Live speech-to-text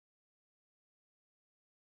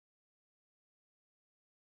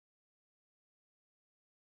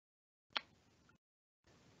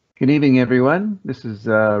Good evening, everyone. This is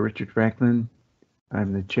Richard Franklin.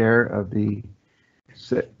 I'm the chair of the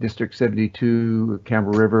District 72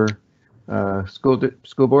 Campbell River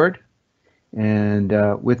School Board. And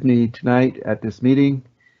with me tonight at this meeting,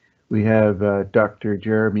 we have Dr.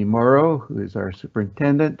 Jeremy Morrow, who is our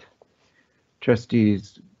superintendent. Trustee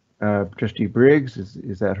Briggs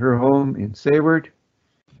is at her home in Sayward.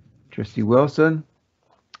 Trustee Wilson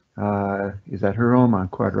is at her home on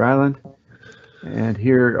Quadra Island. And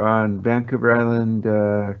here on Vancouver Island,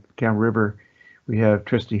 Campbell River, we have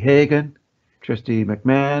Trustee Hagan, Trustee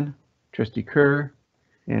McMahon, Trustee Kerr,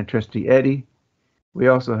 and Trustee Eddy. We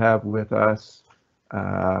also have with us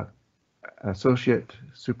Associate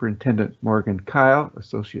Superintendent Morgan Kyle,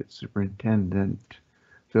 Associate Superintendent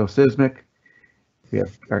Phil Sismic. We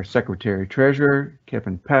have our Secretary Treasurer,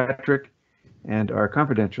 Kevin Patrick, and our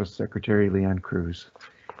Confidential Secretary, Leanne Cruz.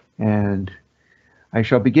 And I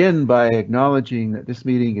shall begin by acknowledging that this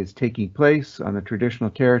meeting is taking place on the traditional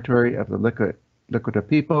territory of the Lakota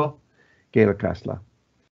people, Gaelakasla.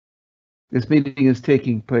 This meeting is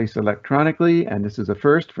taking place electronically, and this is a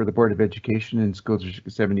first for the Board of Education in School District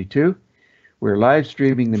 72. We're live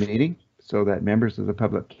streaming the meeting so that members of the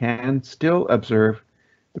public can still observe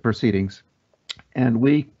the proceedings, and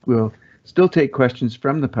we will still take questions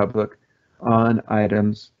from the public on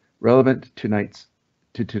items relevant to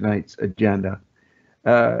tonight's agenda.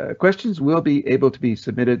 Questions will be able to be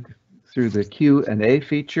submitted through the Q&A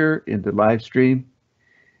feature in the live stream,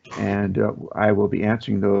 and I will be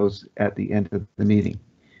answering those at the end of the meeting.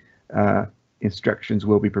 Instructions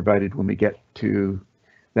will be provided when we get to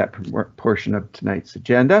that portion of tonight's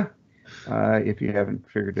agenda, if you haven't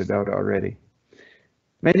figured it out already.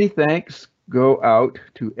 Many thanks go out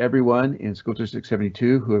to everyone in School District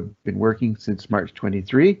 72 who have been working since March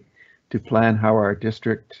 23 to plan how our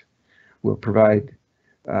district will provide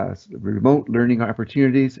remote learning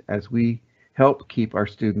opportunities as we help keep our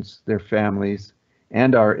students, their families,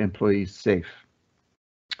 and our employees safe.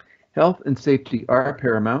 Health and safety are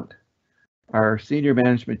paramount. Our senior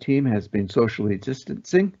management team has been socially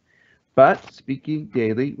distancing, but speaking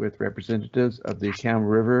daily with representatives of the Campbell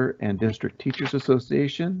River and District Teachers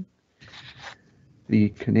Association, the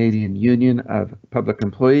Canadian Union of Public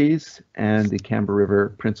Employees, and the Campbell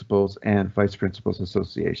River Principals and Vice Principals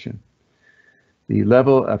Association. The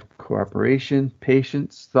level of cooperation,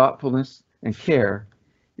 patience, thoughtfulness, and care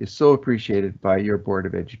is so appreciated by your Board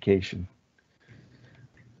of Education.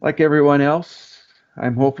 Like everyone else,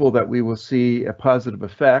 I'm hopeful that we will see a positive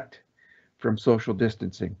effect from social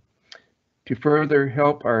distancing. To further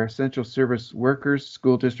help our essential service workers,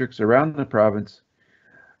 school districts around the province,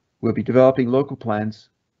 we'll be developing local plans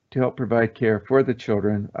to help provide care for the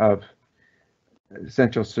children of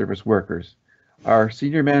essential service workers. Our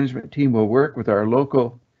senior management team will work with our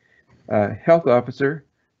local health officer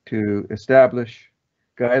to establish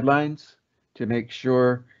guidelines to make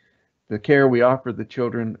sure the care we offer the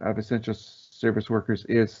children of essential service workers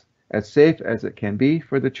is as safe as it can be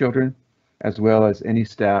for the children, as well as any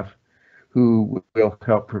staff who will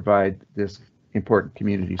help provide this important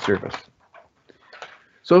community service.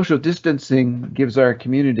 Social distancing gives our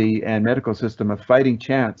community and medical system a fighting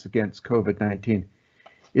chance against COVID-19.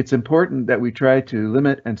 It's important that we try to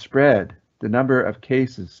limit and spread the number of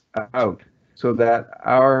cases out so that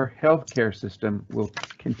our healthcare system will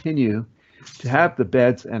continue to have the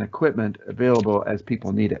beds and equipment available as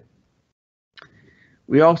people need it.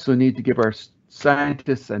 We also need to give our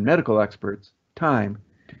scientists and medical experts time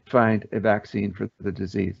to find a vaccine for the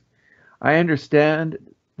disease. I understand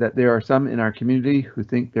that there are some in our community who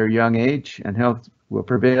think their young age and health will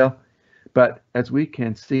prevail, but as we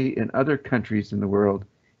can see in other countries in the world,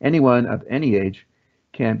 anyone of any age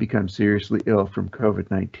can become seriously ill from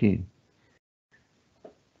COVID-19.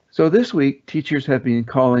 So this week, teachers have been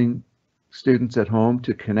calling students at home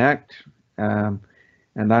to connect, and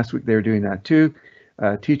last week they were doing that too.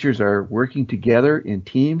 Teachers are working together in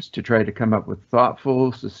teams to try to come up with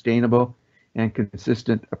thoughtful, sustainable, and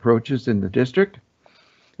consistent approaches in the district.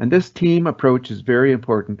 And this team approach is very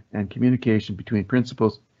important, and communication between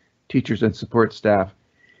principals, teachers, and support staff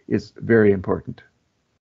is very important.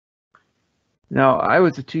 Now, I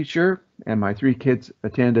was a teacher, and my 3 kids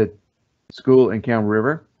attended school in Campbell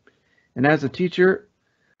River. And as a teacher,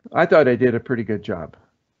 I thought I did a pretty good job.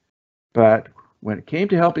 But when it came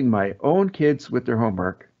to helping my own kids with their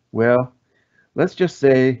homework, well, let's just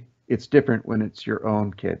say it's different when it's your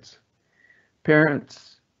own kids.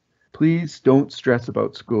 Parents, please don't stress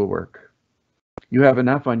about schoolwork. You have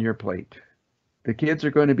enough on your plate. The kids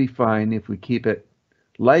are going to be fine if we keep it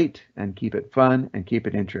light and keep it fun and keep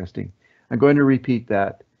it interesting. I'm going to repeat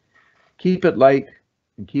that. Keep it light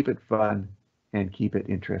and keep it fun and keep it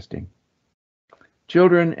interesting.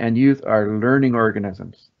 Children and youth are learning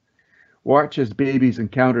organisms. Watch as babies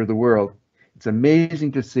encounter the world. It's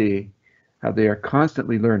amazing to see how they are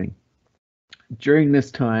constantly learning. During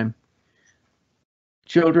this time,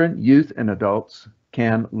 children, youth, and adults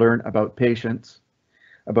can learn about patience,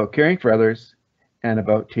 about caring for others, and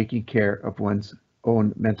about taking care of one's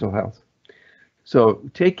own mental health. So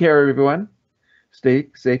take care, everyone. Stay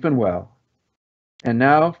safe and well. And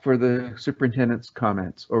now for the superintendent's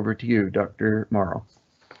comments. Over to you, Dr. Morrow.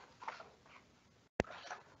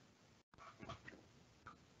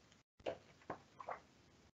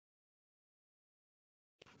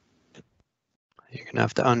 You're going to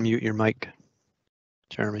have to unmute your mic,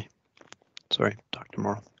 Jeremy. Sorry, Dr.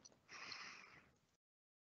 Morrow.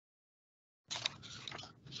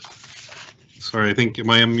 Sorry, I think, am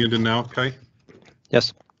I unmuted now, Kai?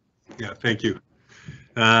 Yes. Yeah, thank you.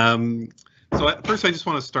 So first, I just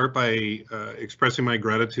want to start by expressing my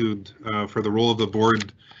gratitude for the role of the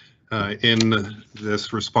board in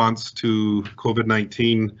this response to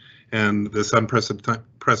COVID-19 and this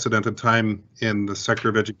unprecedented time in the sector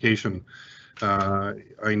of education.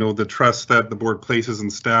 I know the trust that the board places in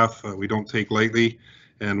staff, we don't take lightly,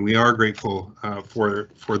 and we are grateful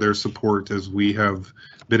for their support as we have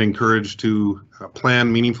been encouraged to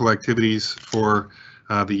plan meaningful activities for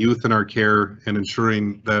the youth in our care, and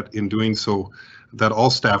ensuring that in doing so, that all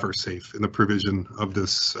staff are safe in the provision of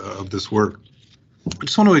this work. I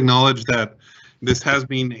just want to acknowledge that this has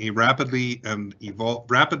been a rapidly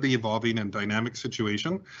evolving and dynamic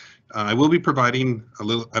situation. I will be providing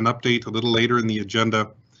an update a little later in the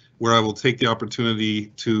agenda, where I will take the opportunity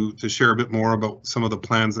to share a bit more about some of the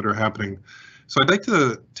plans that are happening. So I'd like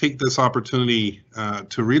to take this opportunity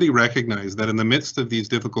to really recognize that in the midst of these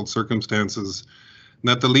difficult circumstances,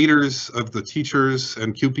 that the leaders of the teachers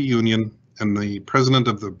and CUPE union and the president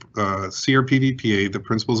of the CRPVPA, the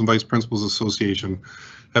Principals and Vice Principals Association,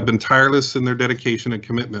 have been tireless in their dedication and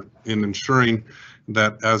commitment in ensuring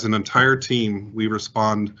that as an entire team, we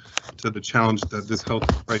respond to the challenge that this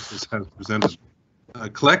health crisis has presented.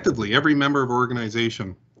 Collectively, every member of our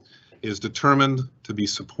organization is determined to be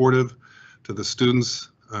supportive to the students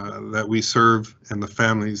that we serve and the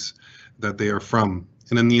families that they are from.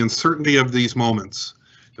 And in the uncertainty of these moments,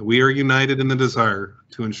 we are united in the desire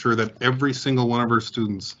to ensure that every single one of our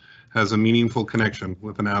students has a meaningful connection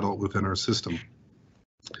with an adult within our system.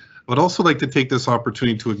 I would also like to take this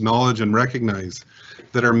opportunity to acknowledge and recognize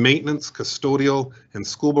that our maintenance, custodial, and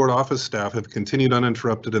school board office staff have continued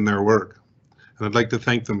uninterrupted in their work, and I'd like to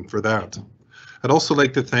thank them for that. I'd also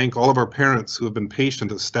like to thank all of our parents who have been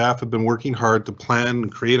patient as staff have been working hard to plan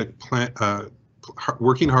and create a plan,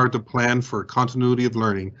 working hard to plan for continuity of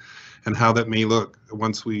learning and how that may look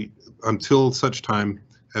until such time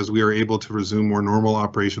as we are able to resume more normal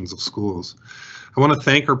operations of schools. I want to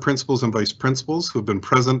thank our principals and vice principals who have been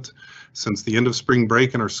present since the end of spring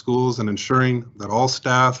break in our schools and ensuring that all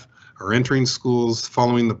staff are entering schools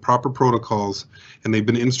following the proper protocols, and they've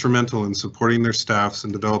been instrumental in supporting their staffs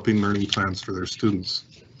and developing learning plans for their students.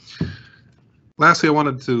 Lastly, I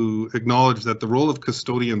wanted to acknowledge that the role of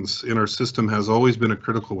custodians in our system has always been a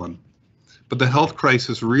critical one, but the health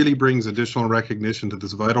crisis really brings additional recognition to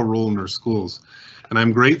this vital role in our schools. And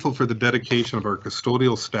I'm grateful for the dedication of our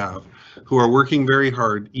custodial staff who are working very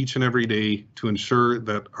hard each and every day to ensure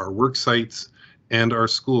that our work sites and our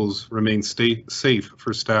schools remain safe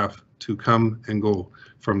for staff to come and go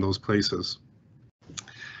from those places.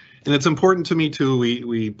 And it's important to me too,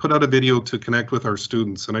 we put out a video to connect with our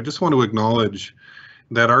students, and I just want to acknowledge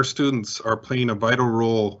that our students are playing a vital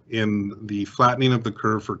role in the flattening of the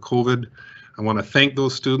curve for COVID. I want to thank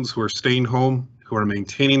those students who are staying home, who are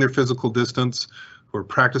maintaining their physical distance, who are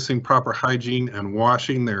practicing proper hygiene and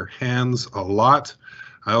washing their hands a lot.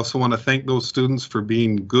 I also want to thank those students for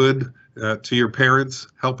being good to your parents,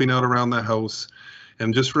 helping out around the house,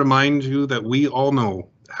 and just remind you that we all know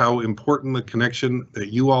how important the connection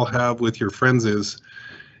that you all have with your friends is,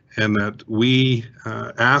 and that we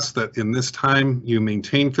ask that in this time you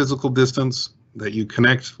maintain physical distance, that you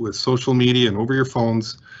connect with social media and over your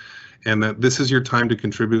phones, and that this is your time to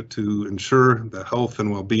contribute to ensure the health and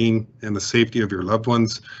well-being and the safety of your loved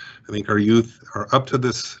ones. I think our youth are up to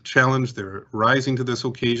this challenge, they're rising to this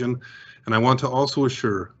occasion, and I want to also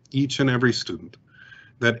assure each and every student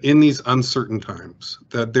that in these uncertain times,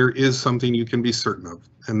 that there is something you can be certain of,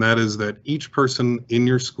 and that is that each person in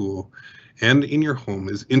your school and in your home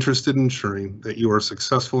is interested in ensuring that you are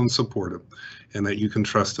successful and supportive, and that you can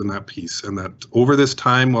trust in that peace, and that over this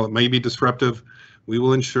time, while it may be disruptive, we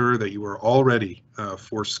will ensure that you are all ready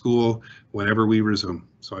for school whenever we resume.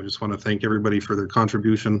 So I just want to thank everybody for their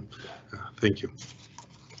contribution. Thank you.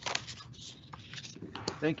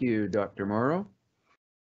 Thank you, Dr. Morrow.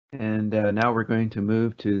 And now we're going to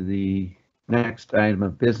move to the next item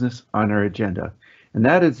of business on our agenda, and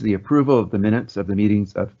that is the approval of the minutes of the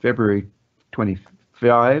meetings of February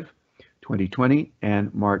 25, 2020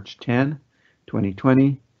 and March 10,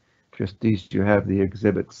 2020. Trustees, you have the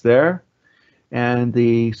exhibits there. And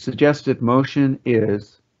the suggested motion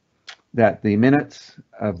is that the minutes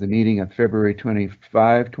of the meeting of February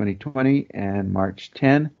 25, 2020 and March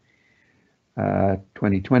 10,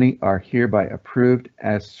 2020 are hereby approved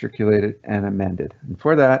as circulated and amended. And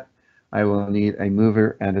for that, I will need a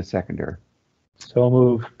mover and a seconder. So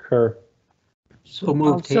moved, Kerr. So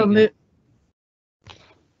moved.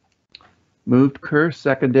 Moved Kerr,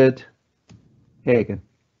 seconded Hagan.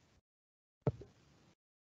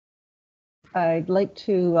 I'd like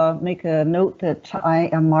to make a note that I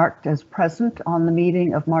am marked as present on the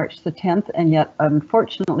meeting of March the 10th, and yet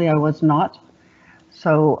unfortunately I was not.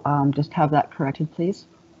 So just have that corrected, please.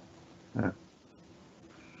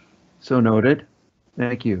 So noted.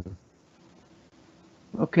 Thank you.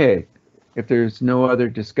 Okay, if there's no other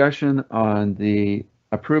discussion on the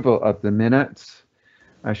approval of the minutes,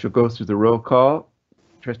 I shall go through the roll call.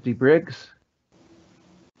 Trustee Briggs?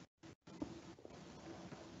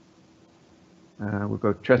 We'll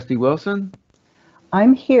go Trustee Wilson.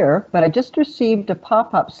 I'm here, but I just received a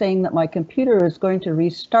pop-up saying that my computer is going to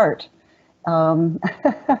restart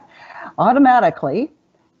automatically,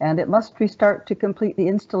 and it must restart to complete the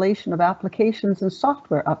installation of applications and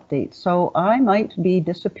software updates. So I might be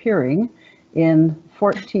disappearing in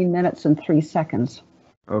 14 minutes and 3 seconds.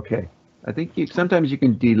 Okay, I think sometimes you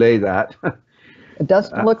can delay that. It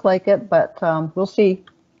doesn't look like it, but we'll see.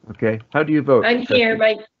 Okay, how do you vote? I'm here.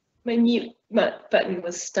 My mute button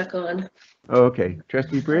was stuck on. Oh, okay,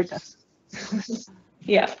 Trustee Briggs?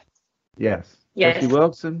 Yeah. Yes. Yes. Trustee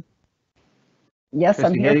Wilson? Yes,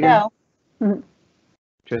 I'm Trustee here Hagan? now.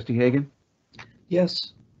 Trustee Hagan?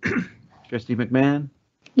 Yes. Trustee McMahon?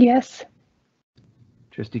 Yes.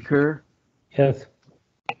 Trustee Kerr? Yes.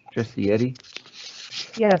 Trustee Eddy?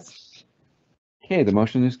 Yes. Okay, the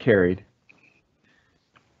motion is carried.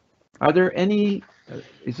 Are there any,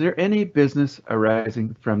 is there any business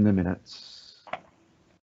arising from the minutes?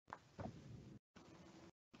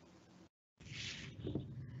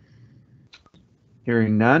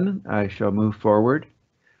 Hearing none, I shall move forward.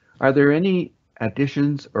 Are there any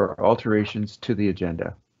additions or alterations to the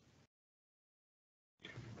agenda?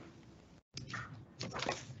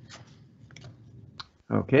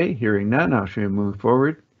 Okay, hearing none, I shall move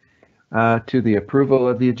forward to the approval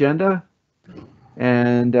of the agenda.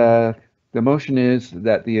 And the motion is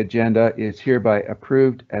that the agenda is hereby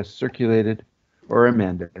approved as circulated or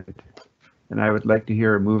amended. And I would like to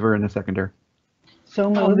hear a mover and a seconder. So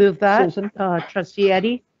moved. I'll move that. Susan. Trustee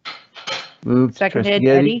Eddy. Moved. Seconded Trustee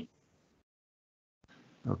Eddy.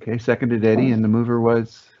 Okay, seconded Eddy, and the mover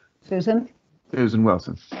was Susan? Susan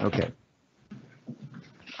Wilson. Okay.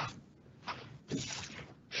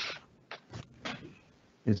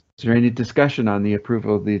 Is there any discussion on the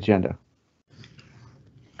approval of the agenda?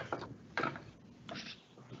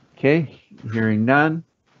 Okay, hearing none,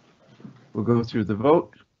 we'll go through the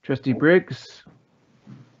vote. Trustee Briggs,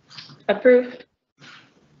 Approved.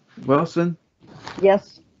 Wilson,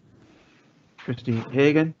 Yes. Trustee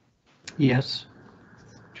Hagan, Yes.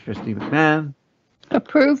 Trustee McMahon,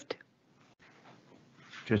 Approved.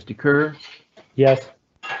 Trustee Kerr, Yes.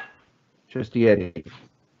 Trustee Eddy.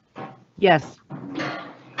 Yes.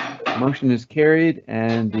 Motion is carried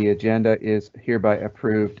and the agenda is hereby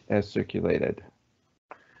approved as circulated.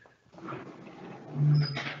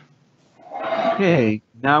 Okay,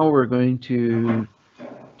 now we're going to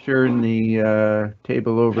turn the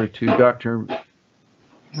table over to Dr.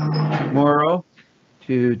 Morrow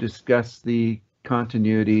to discuss the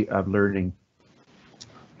continuity of learning.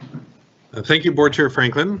 Thank you, Board Chair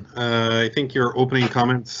Franklin. I think your opening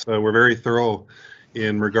comments were very thorough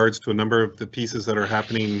in regards to a number of the pieces that are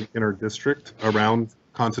happening in our district around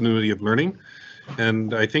continuity of learning.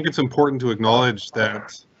 And I think it's important to acknowledge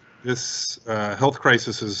that this health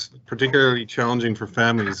crisis is particularly challenging for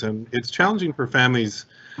families, and it's challenging for families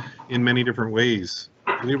in many different ways.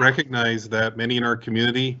 We recognize that many in our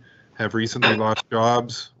community have recently lost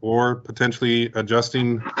jobs or potentially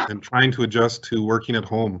adjusting and trying to adjust to working at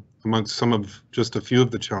home amongst some of just a few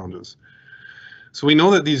of the challenges. So we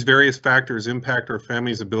know that these various factors impact our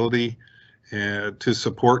family's ability to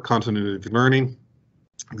support continuity of learning.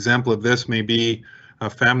 Example of this may be a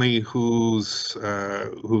family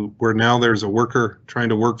where now there's a worker trying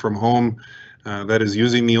to work from home that is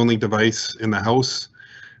using the only device in the house.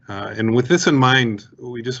 And with this in mind,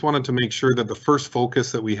 we just wanted to make sure that the first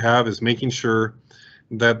focus that we have is making sure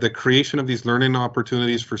that the creation of these learning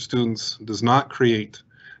opportunities for students does not create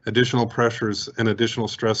additional pressures and additional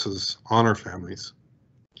stresses on our families.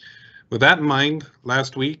 With that in mind,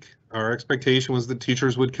 last week, our expectation was that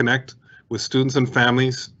teachers would connect with students and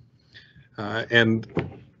families and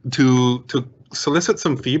to solicit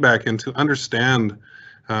some feedback and to understand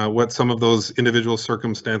what some of those individual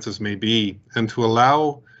circumstances may be, and to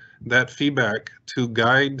allow that feedback to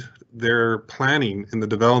guide their planning in the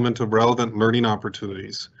development of relevant learning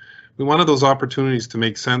opportunities. We wanted those opportunities to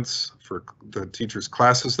make sense for the teachers'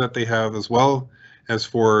 classes that they have, as well as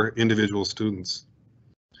for individual students.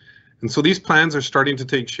 And so these plans are starting to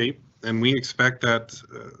take shape, and we expect that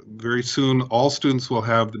very soon all students will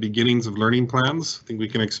have the beginnings of learning plans. I think we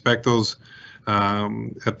can expect those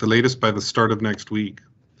at the latest by the start of next week.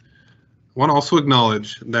 I want to also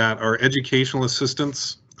acknowledge that our educational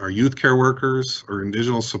assistants, our youth care workers, our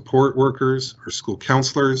individual support workers, our school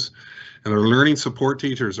counselors, and our learning support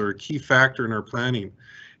teachers are a key factor in our planning.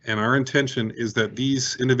 And our intention is that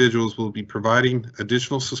these individuals will be providing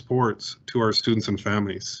additional supports to our students and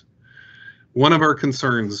families. One of our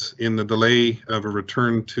concerns in the delay of a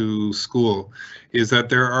return to school is that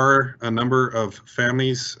there are a number of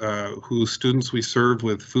families whose students we serve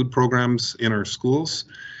with food programs in our schools,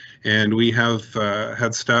 and we have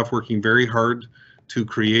had staff working very hard to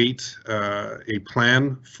create a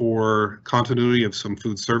plan for continuity of some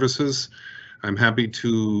food services. I'm happy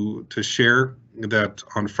to share that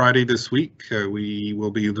on Friday this week, we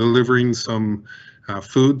will be delivering some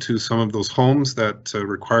food to some of those homes that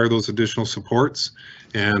require those additional supports.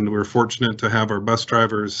 And we're fortunate to have our bus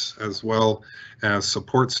drivers as well as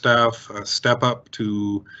support staff step up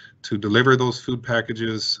to deliver those food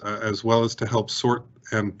packages, as well as to help sort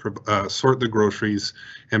the groceries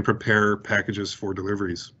and prepare packages for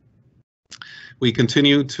deliveries. We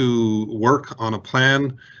continue to work on a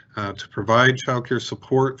plan to provide childcare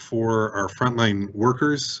support for our frontline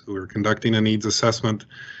workers. We're conducting a needs assessment,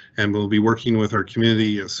 and we'll be working with our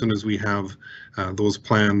community as soon as we have those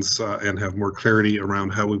plans and have more clarity around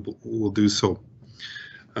how we will do so.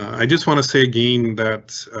 I just want to say again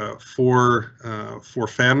that for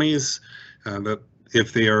families that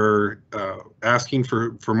if they are asking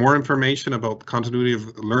for more information about the continuity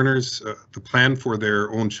of learners, the plan for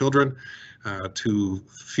their own children, to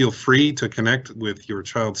feel free to connect with your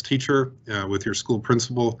child's teacher, with your school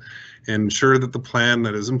principal, and ensure that the plan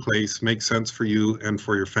that is in place makes sense for you and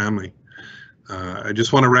for your family. I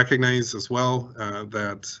just want to recognize as well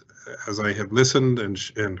that as I have listened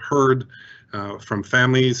and heard from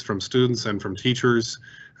families, from students, and from teachers,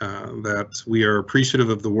 that we are appreciative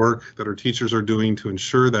of the work that our teachers are doing to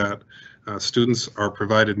ensure that students are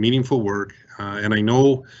provided meaningful work. And I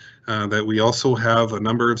know that we also have a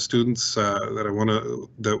number of students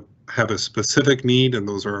that have a specific need, and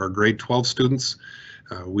those are our grade 12 students.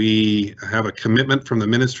 We have a commitment from the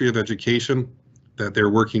Ministry of Education that they're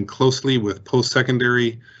working closely with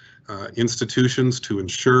post-secondary institutions to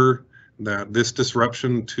ensure that this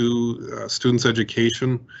disruption to students'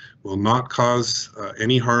 education will not cause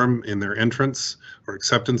any harm in their entrance or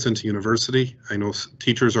acceptance into university. I know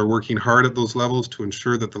teachers are working hard at those levels to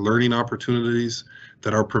ensure that the learning opportunities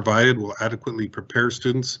that are provided will adequately prepare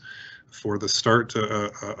students for the start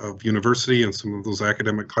of university and some of those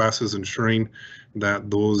academic classes, ensuring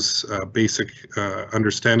that those basic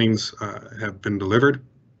understandings have been delivered.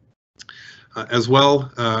 As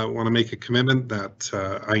well, I want to make a commitment that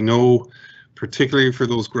I know, particularly for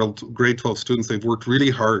those grade 12 students, they've worked really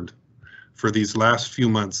hard for these last few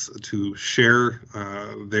months to share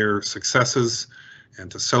their successes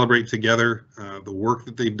and to celebrate together the work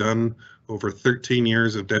that they've done over 13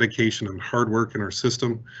 years of dedication and hard work in our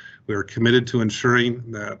system. We are committed to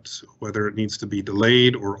ensuring that whether it needs to be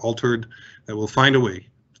delayed or altered, that we'll find a way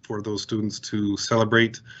for those students to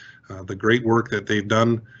celebrate the great work that they've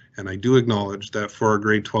done. And I do acknowledge that for our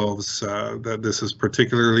grade 12s, that this is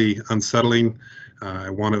particularly unsettling. I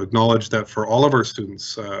want to acknowledge that for all of our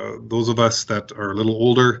students, those of us that are a little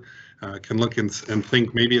older can look and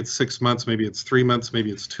think maybe it's 6 months, maybe it's 3 months,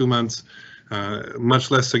 maybe it's 2 months,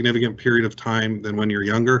 much less significant period of time than when you're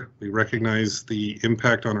younger. We recognize the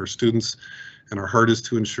impact on our students, and our heart is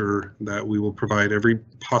to ensure that we will provide every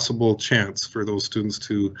possible chance for those students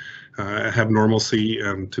to have normalcy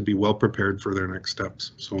and to be well prepared for their next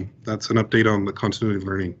steps. So that's an update on the continuity of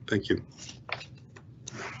learning. Thank you.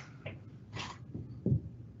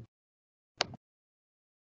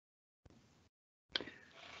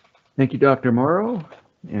 Thank you, Dr. Morrow.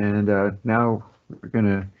 And now we're going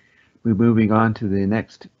to be moving on to the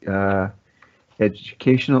next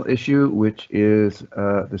educational issue, which is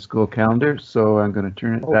the school calendar. So I'm going to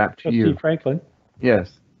turn it back to you. Trustee Franklin,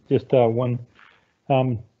 Yes. just one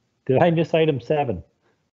Did I miss item 7?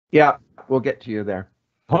 Yeah, we'll get to you there.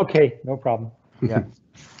 Okay, no problem. Yeah.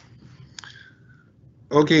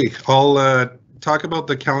 Okay, I'll talk about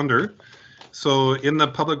the calendar. So in the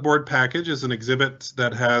public board package is an exhibit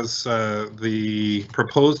that has the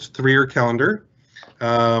proposed 3-year calendar.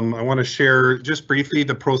 I want to share just briefly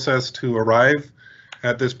the process to arrive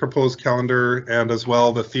at this proposed calendar, and as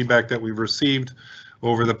well the feedback that we've received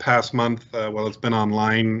over the past month while it's been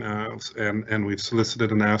online, and we've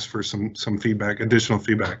solicited and asked for some feedback, additional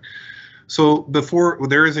feedback. So before,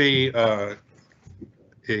 there is a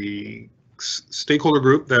stakeholder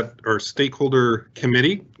group or stakeholder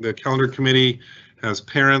committee. The calendar committee has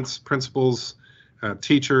parents, principals,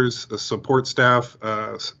 teachers, support staff,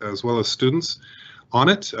 as well as students on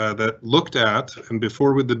it that looked at, and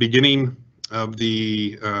before with the beginning of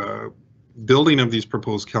the building of these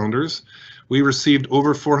proposed calendars, we received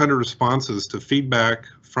over 400 responses to feedback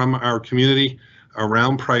from our community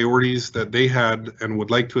around priorities that they had and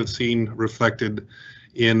would like to have seen reflected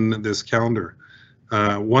in this calendar.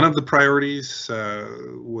 One of the priorities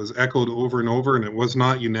was echoed over and over, and it was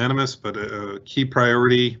not unanimous, but a key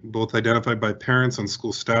priority, both identified by parents and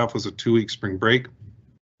school staff, was a 2-week spring break.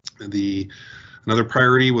 Another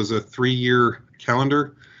priority was a 3-year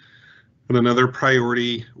calendar, and another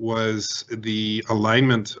priority was the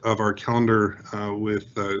alignment of our calendar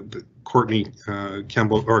with the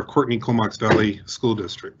Campbell or Courtenay Comox Valley School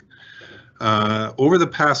District. Over the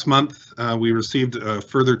past month, we received a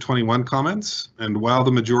further 21 comments, and while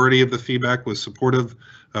the majority of the feedback was supportive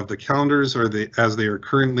of the calendars as they are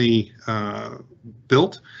currently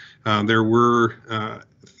built, there were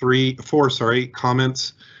 4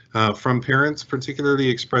 comments from parents, particularly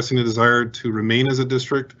expressing a desire to remain as a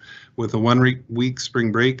district with a 1-week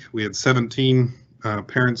spring break. We had 17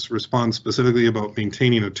 parents respond specifically about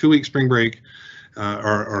maintaining a 2-week spring break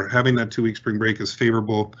or having that 2-week spring break is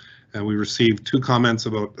favorable. And we received 2 comments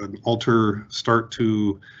about an alter start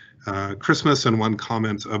to Christmas and 1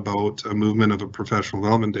 comment about a movement of a professional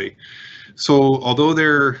development day. So although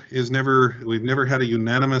we've never had a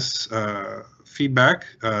unanimous feedback,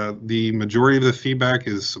 the majority of the feedback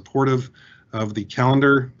is supportive of the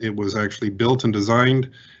calendar. It was actually built and designed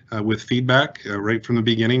with feedback right from the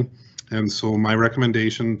beginning. And so my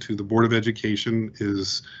recommendation to the Board of Education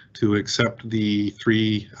is to accept the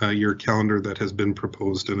 3-year calendar that has been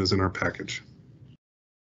proposed and is in our package.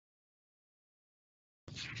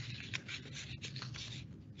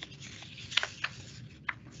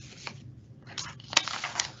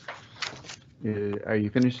 Are you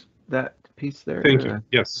finished that piece there? Thank you.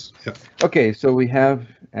 Yes. Yeah. Okay, so we have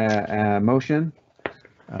a motion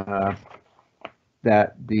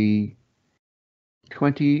that the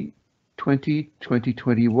 2020,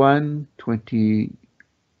 2021,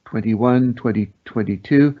 2021,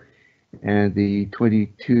 2022, and the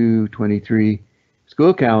 22-23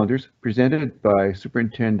 school calendars presented by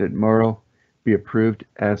Superintendent Morrow be approved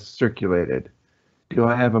as circulated. Do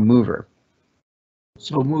I have a mover?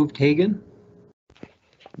 So moved, Hagan.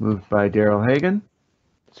 Moved by Daryl Hagan.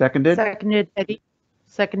 Seconded? Seconded Eddie.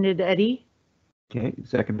 Seconded Eddie. Okay,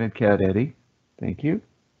 seconded Cat Eddie. Thank you.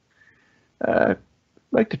 I'd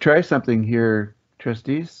like to try something here,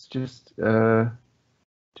 trustees, just to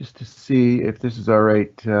see if this is all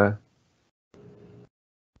right. Could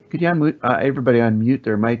you unmute, everybody unmute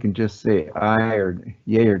their mic and just say aye or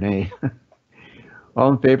yay or nay?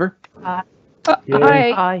 All in favor? Aye.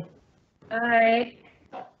 Yay. Aye. Aye.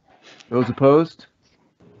 Those opposed?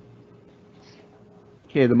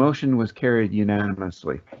 Okay, the motion was carried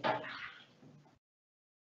unanimously.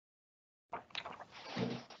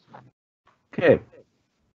 Okay.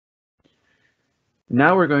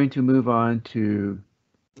 Now we're going to move on to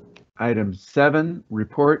item 7,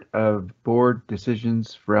 report of board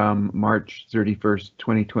decisions from March 31st,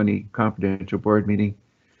 2020 confidential board meeting.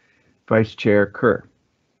 Vice Chair Kerr.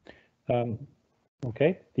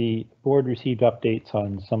 Okay, the board received updates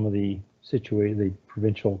on some of the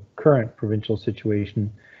current provincial situation,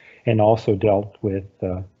 and also dealt with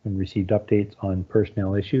and received updates on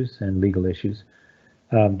personnel issues and legal issues.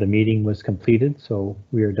 The meeting was completed, so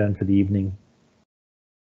we are done for the evening.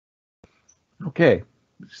 Okay,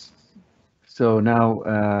 so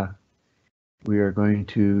now we are going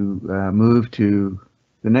to move to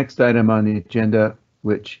the next item on the agenda,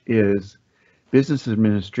 which is business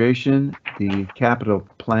administration, the capital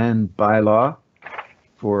plan bylaw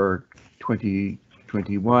for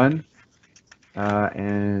 2021,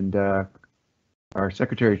 and our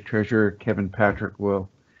Secretary Treasurer Kevin Patrick will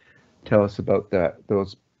tell us about that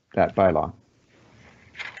bylaw.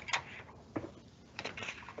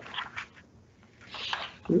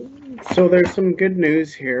 So there's some good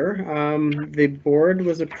news here. The board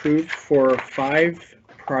was approved for 5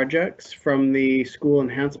 projects from the school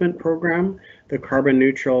enhancement program, the carbon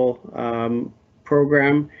neutral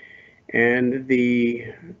program, and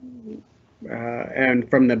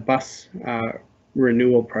from the bus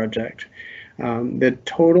renewal project. The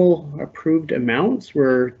total approved amounts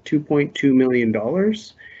were $2.2 million.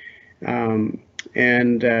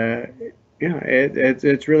 Yeah,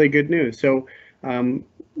 it's really good news. So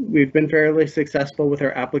we've been fairly successful with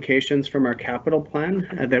our applications from our capital plan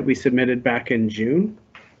that we submitted back in June.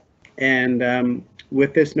 And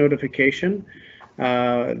with this notification,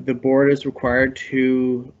 the board is required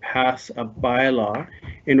to pass a bylaw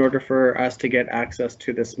in order for us to get access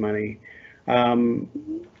to this money.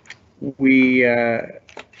 We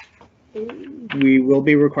will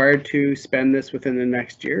be required to spend this within the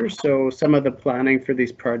next year, so some of the planning for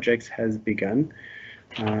these projects has begun.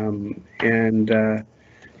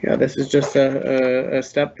 Yeah, this is just a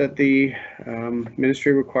step that the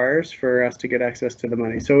ministry requires for us to get access to the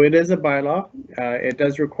money. So it is a bylaw. It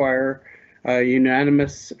does require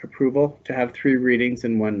unanimous approval to have 3 readings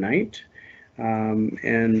in one night.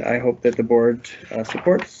 And I hope that the board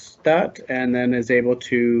supports that and then is able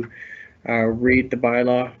to read the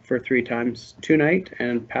bylaw for 3 times tonight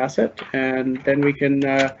and pass it, and then we can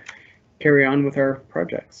carry on with our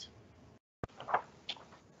projects.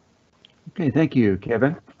 Okay, thank you,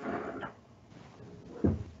 Kevin.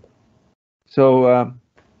 So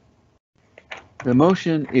the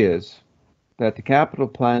motion is that the capital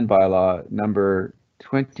plan bylaw number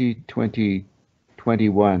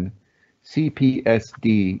 2020-21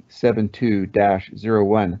 CPSD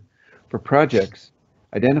 72-01 for projects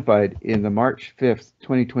identified in the March 5th,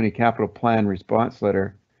 2020 capital plan response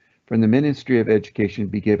letter from the Ministry of Education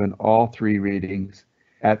be given all 3 readings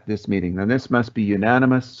at this meeting. Now this must be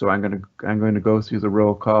unanimous, so I'm going to go through the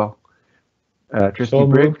roll call. Trustee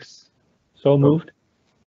Briggs. So moved.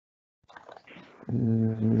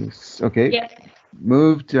 Okay. Yes.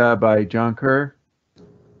 Moved by John Kerr.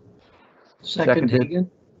 Second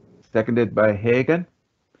Hagan. Seconded by Hagan.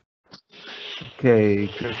 Okay,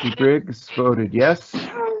 Trustee Briggs voted yes.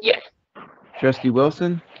 Yes. Trustee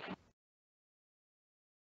Wilson.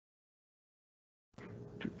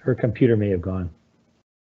 Her computer may have gone.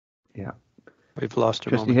 Yeah. We've lost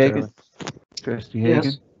her Trustee momentarily. Hagan. Trustee Hagan.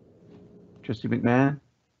 Yes. Trustee McMahon.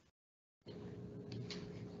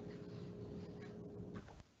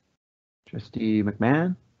 Trustee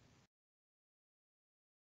McMahon.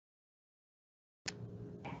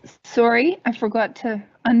 Sorry, I forgot to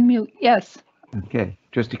unmute. Yes. Okay.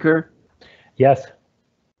 Trustee Kerr. Yes.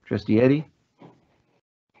 Trustee Eddy.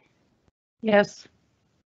 Yes.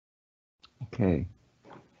 Okay.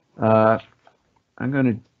 I'm going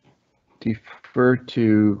to defer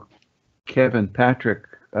to Kevin Patrick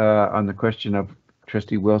on the question of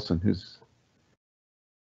Trustee Wilson, who's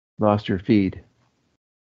lost her feed.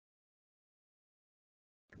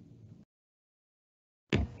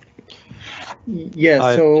 Yeah,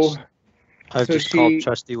 I've so just called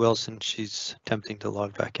Trustee Wilson. She's attempting to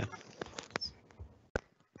log back in.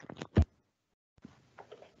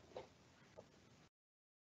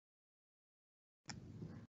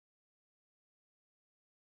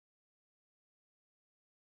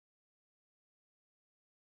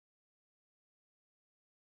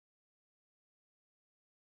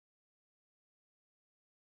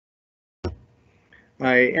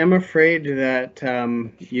 I am afraid that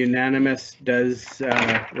unanimous does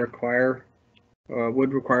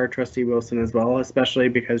would require Trustee Wilson as well, especially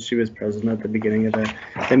because she was present at the beginning of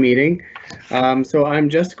the meeting. So I'm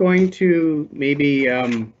just going to maybe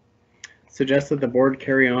suggest that the board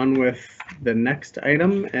carry on with the next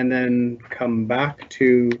item and then come back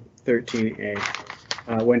to 13A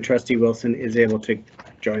when Trustee Wilson is able to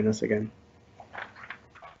join us again.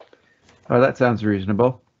 Oh, that sounds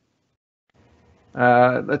reasonable.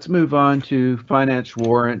 Let's move on to finance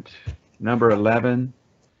warrant number 11,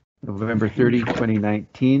 November 30,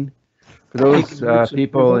 2019. For those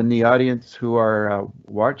people in the audience who are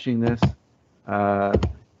watching this,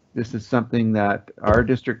 this is something that our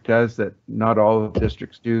district does that not all of the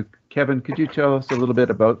districts do. Kevin, could you tell us a little bit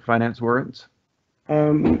about finance warrants?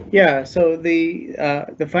 Yeah, so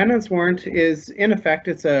the finance warrant is, in effect,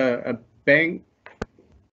 it's a bank.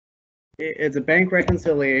 It's a bank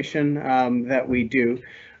reconciliation that we do,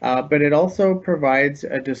 but it also provides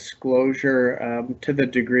a disclosure to the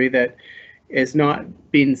degree that is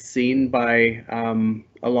not being seen by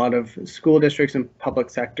a lot of school districts and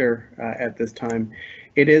public sector at this time.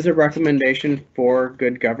 It is a recommendation for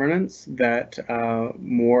good governance that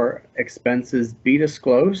more expenses be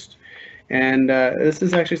disclosed, And this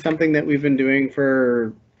is actually something that we've been doing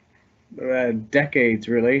for decades,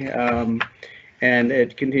 really. And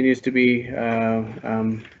it continues to be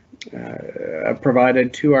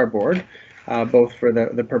provided to our board, both for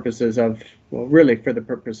the purposes of, well, really for the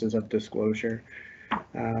purposes of disclosure.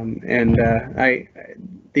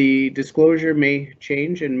 The disclosure may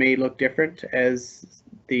change and may look different as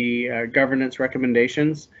the governance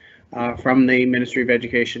recommendations from the Ministry of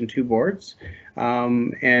Education to boards.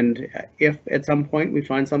 And if at some point we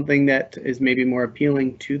find something that is maybe more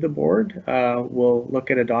appealing to the board, we'll look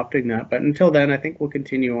at adopting that. But until then, I think we'll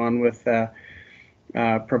continue on with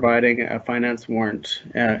providing a finance warrant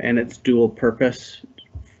and its dual purpose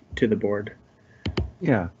to the board.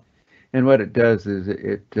 Yeah. And what it does is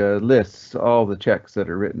it lists all the checks that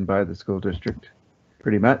are written by the school district,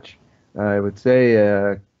 pretty much. I would say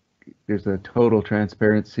there's a total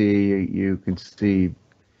transparency. You can see,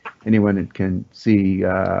 anyone can see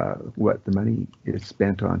what the money is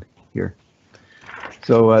spent on here.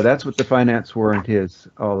 So that's what the finance warrant is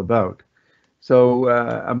all about. So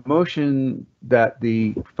a motion that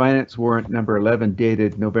the finance warrant number 11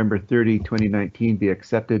 dated November 30, 2019 be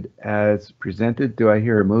accepted as presented. Do I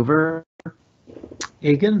hear a mover?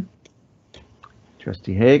 Hagan?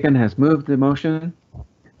 Trustee Hagan has moved the motion.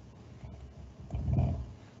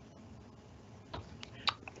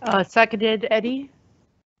 Seconded, Eddie.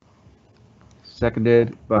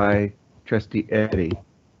 Seconded by Trustee Eddy.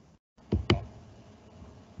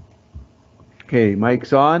 Okay,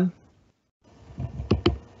 mic's on.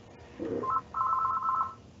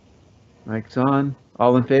 Mic's on.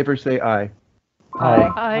 All in favor, say aye.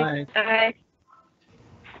 Aye. Aye.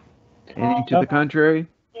 Any to the contrary?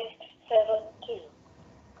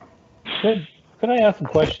 Could I ask a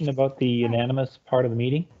question about the unanimous part of the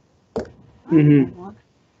meeting? Mm-hmm.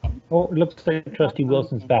 Oh, it looks like Trustee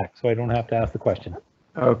Wilson's back, so I don't have to ask the question.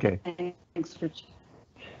 Okay. Thanks, Rich.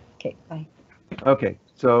 Okay, bye. Okay,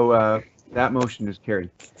 so that motion is carried.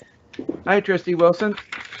 Hi, Trustee Wilson.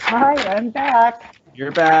 Hi, I'm back.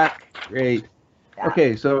 You're back. Great.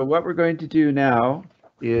 Okay, so what we're going to do now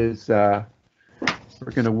is we're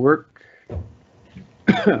going to work.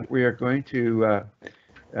 We are going to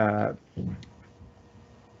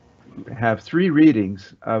have 3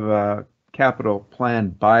 readings of a capital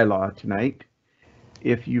plan bylaw tonight.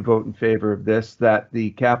 If you vote in favor of this, that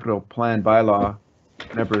the capital plan bylaw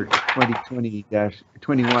number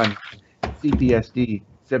 2020-21 CPSD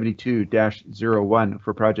 72-01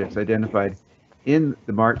 for projects identified in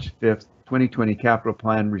the March 5th, 2020 capital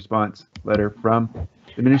plan response letter from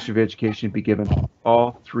the Ministry of Education be given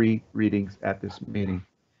all 3 readings at this meeting.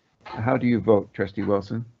 How do you vote, Trustee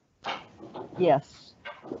Wilson? Yes.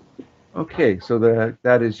 Okay, so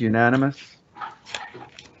that is unanimous.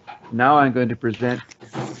 Now I'm going to proceed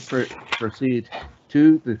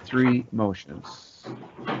to the 3 motions.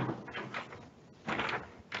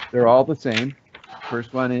 They're all the same.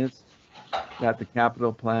 First one is that the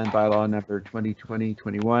capital plan bylaw number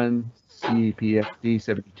 2020-21 CPSD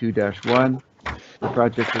 72-1 for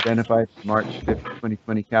projects identified March 5th,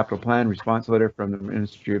 2020 capital plan response letter from the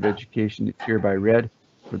Ministry of Education is hereby read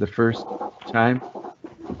for the first time.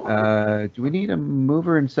 Do we need a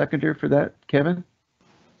mover and seconder for that, Kevin?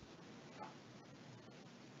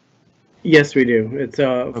 Yes, we do. It's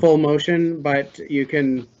a full motion, but you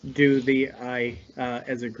can do the aye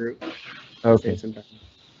as a group. Okay.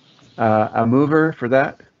 A mover for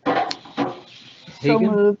that? So Hagan?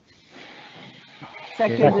 moved.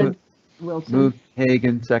 Seconded, Wilson. Moved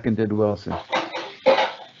Hagan, seconded Wilson.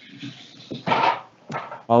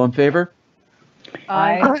 All in favor?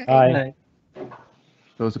 Aye. Aye.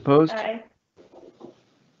 Those opposed? Aye.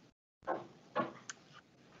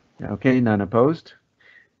 Okay, none opposed.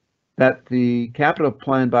 That the capital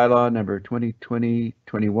plan bylaw number 2020-21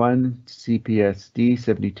 CPSD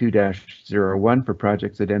 72-01 for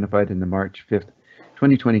projects identified in the March 5th,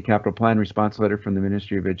 2020 capital plan response letter from the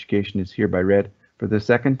Ministry of Education is hereby read for the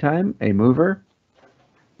second time. A mover?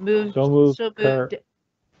 Moved. So moved, moved.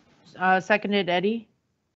 Seconded, Eddie.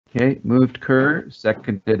 Okay, moved Kerr,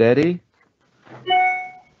 seconded Eddy.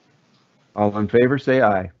 All in favor, say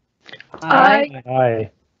aye. Aye. Aye.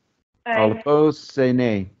 All opposed, say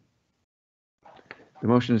nay. The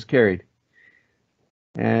motion is carried.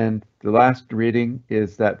 And the last reading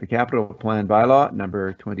is that the capital plan bylaw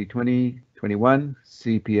number 2020-21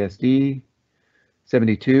 CPSD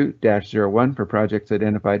 72-01 for projects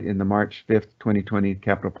identified in the March 5th, 2020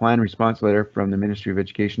 capital plan response letter from the Ministry of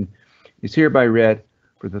Education is hereby read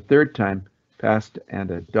for the 3rd time, passed and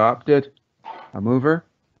adopted. A mover?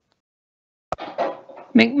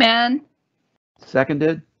 McMahon.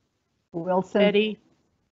 Seconded? Wilson. Eddie.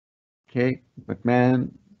 Okay, McMahon,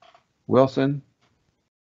 Wilson.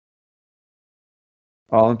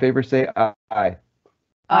 All in favor say aye. Aye.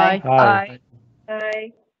 Aye.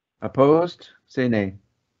 Aye. Opposed, say nay.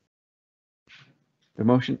 The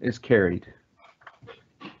motion is carried.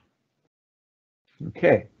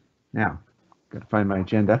 Okay, now, gotta find my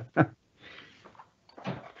agenda.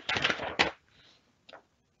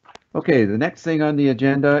 Okay, the next thing on the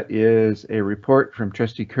agenda is a report from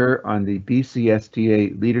Trustee Kerr on the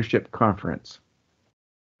BCSTA Leadership Conference.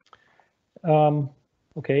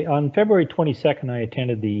 Okay, on February 22nd, I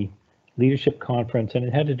attended the leadership conference, and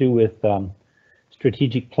it had to do with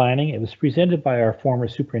strategic planning. It was presented by our former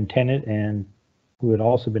superintendent, and who had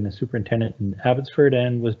also been a superintendent in Abbotsford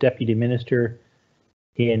and was deputy minister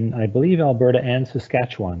in, I believe, Alberta and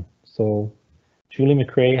Saskatchewan. So Julie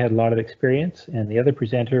McRae had a lot of experience, and the other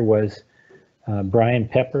presenter was Brian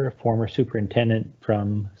Pepper, former superintendent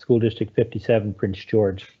from School District 57, Prince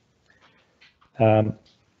George.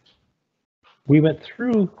 We went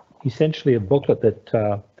through essentially a booklet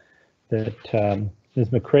that Ms.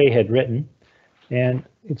 McRae had written, and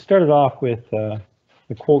it started off with the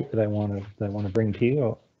quote that I want to bring to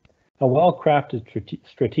you. A well-crafted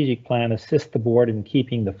strategic plan assists the board in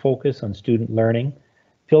keeping the focus on student learning,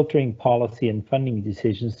 filtering policy and funding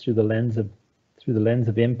decisions through the lens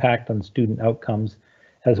of impact on student outcomes,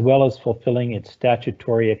 as well as fulfilling its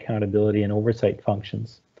statutory accountability and oversight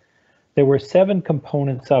functions. There were 7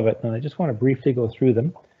 components of it, and I just want to briefly go through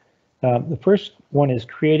them. The first one is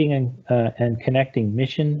creating and connecting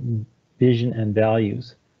mission, vision, and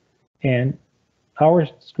values. And our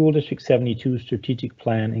School District 72 strategic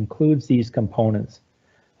plan includes these components.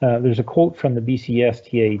 There's a quote from the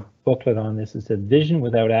BCSTA booklet on this. It said, "Vision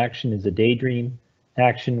without action is a daydream.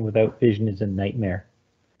 Action without vision is a nightmare."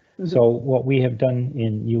 So what we have done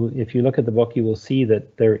if you look at the book, you will see that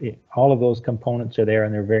all of those components are there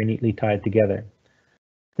and they're very neatly tied together.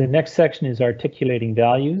 The next section is articulating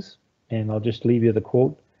values, and I'll just leave you the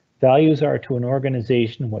quote. "Values are to an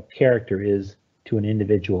organization what character is to an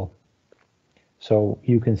individual." So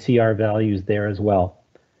you can see our values there as well.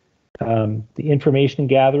 The information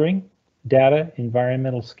gathering, data,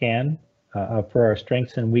 environmental scan for our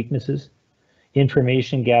strengths and weaknesses,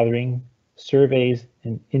 information gathering surveys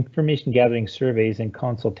and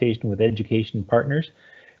consultation with education partners.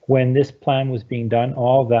 When this plan was being done,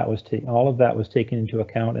 all of that was taken into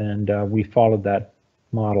account, and we followed that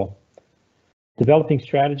model. Developing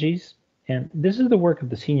strategies, and this is the work of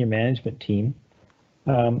the senior management team.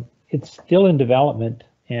 It's still in development,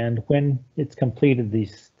 and when it's completed, the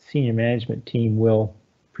senior management team will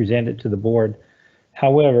present it to the board.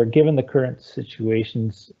 However, given the current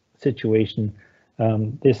situation,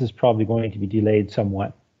 this is probably going to be delayed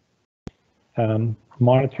somewhat.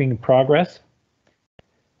 Monitoring progress.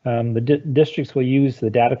 The districts will use the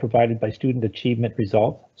data provided by student achievement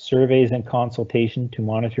results, surveys, and consultation to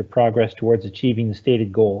monitor progress towards achieving the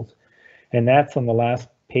stated goals. And that's on the last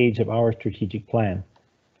page of our strategic plan.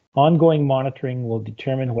 Ongoing monitoring will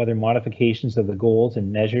determine whether modifications of the goals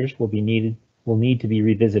and measures will need to be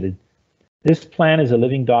revisited. This plan is a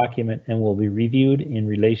living document and will be reviewed in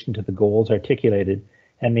relation to the goals articulated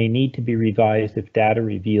and may need to be revised if data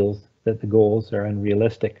reveals that the goals are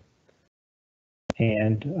unrealistic.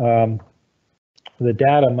 And the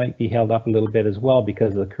data might be held up a little bit as well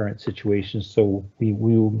because of the current situation. So we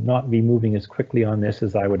will not be moving as quickly on this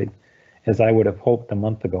as I would have hoped a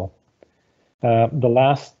month ago. The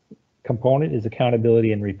last component is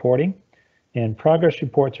accountability and reporting. And progress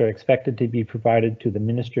reports are expected to be provided to the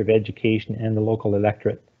Minister of Education and the local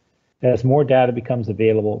electorate. As more data becomes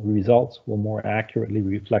available, results will more accurately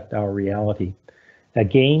reflect our reality.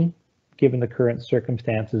 Again, given the current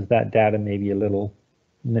circumstances, that data may be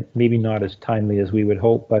maybe not as timely as we would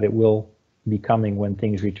hope, but it will be coming when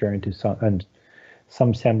things return to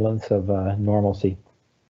some semblance of normalcy.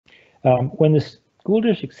 When the School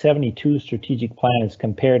District 72 strategic plan is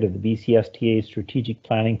compared to the BCSTA strategic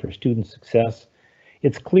planning for student success,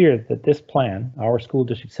 it's clear that this plan, our School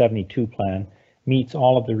District 72 plan, meets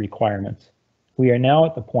all of the requirements. We are now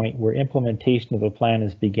at the point where implementation of the plan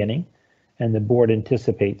is beginning, and the board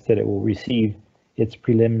anticipates that it will receive its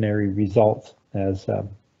preliminary results as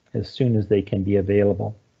soon as they can be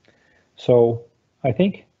available. So I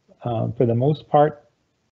think for the most part,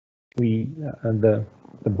 the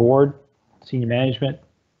board, senior management,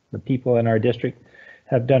 the people in our district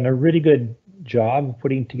have done a really good job of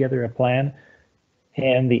putting together a plan.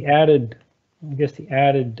 And the added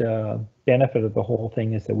benefit of the whole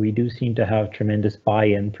thing is that we do seem to have tremendous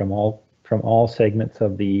buy-in from all segments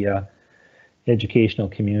of the educational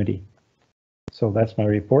community. So that's my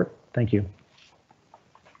report. Thank you.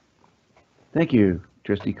 Thank you,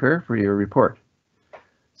 Trustee Kerr, for your report.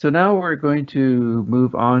 So now we're going to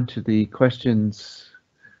move on to the questions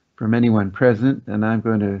from anyone present, and I'm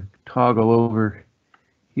going to toggle over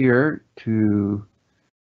here to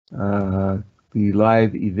the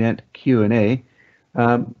live event Q&A.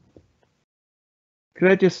 Could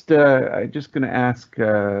I just, I'm just going to ask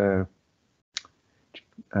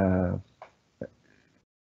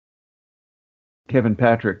Kevin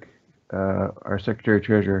Patrick, our Secretary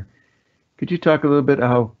Treasurer, could you talk a little bit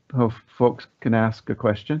how folks can ask a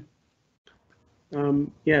question?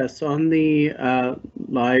 Yes, on the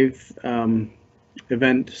live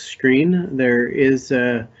event screen, there is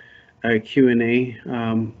a Q&A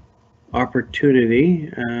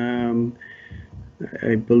opportunity.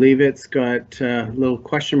 I believe it's got a little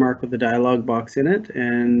question mark with a dialog box in it,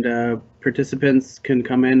 and participants can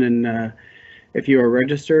come in and if you are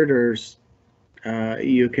registered, or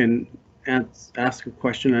you can ask a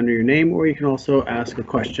question under your name, or you can also ask a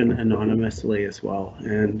question anonymously as well.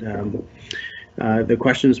 And the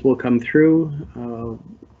questions will come through.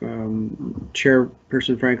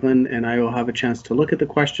 Chairperson Franklin and I will have a chance to look at the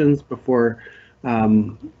questions before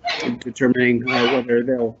determining whether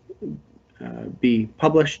they'll be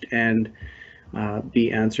published and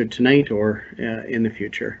be answered tonight or in the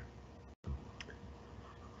future.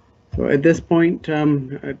 So at this point,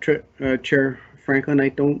 Chair Franklin, I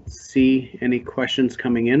don't see any questions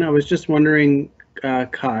coming in. I was just wondering,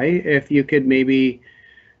 Kai, if you could maybe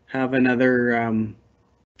have another,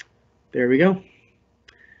 there we go.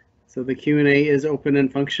 So the Q&A is open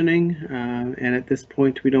and functioning, and at this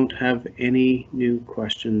point we don't have any new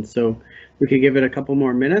questions. So we could give it a couple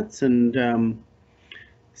more minutes and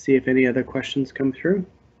see if any other questions come through.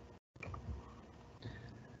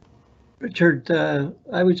 Richard,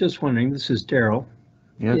 I was just wondering, this is Daryl,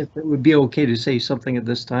 Yes. if it would be okay to say something at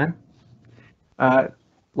this time while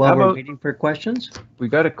we're waiting for questions? We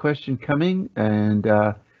got a question coming, and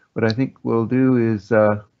what I think we'll do is,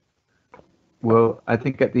 I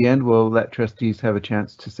think at the end we'll let trustees have a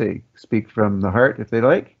chance to speak from the heart if they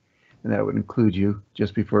like, and that would include you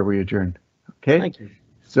just before we adjourn. Okay? Thank you.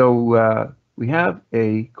 So we have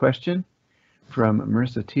a question from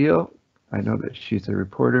Marissa Teal. I know that she's a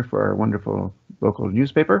reporter for our wonderful local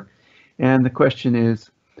newspaper. And the question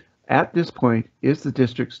is, at this point, is the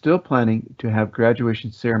district still planning to have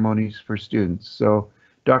graduation ceremonies for students? So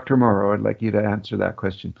Dr. Morrow, I'd like you to answer that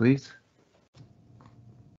question, please.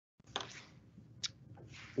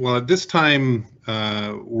 Well, at this time,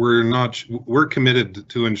 we're committed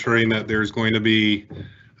to ensuring that there's going to be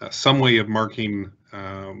some way of marking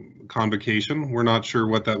convocation. We're not sure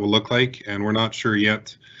what that will look like, and we're not sure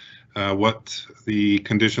yet what the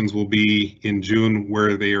conditions will be in June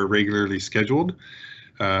where they are regularly scheduled.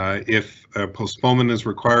 If a postponement is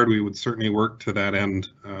required, we would certainly work to that end,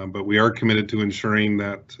 but we are committed to ensuring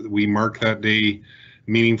that we mark that day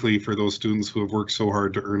meaningfully for those students who have worked so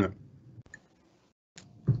hard to earn it.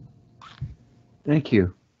 Thank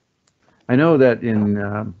you. I know that in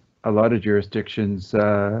a lot of jurisdictions,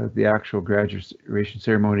 the actual graduation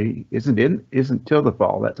ceremony isn't till the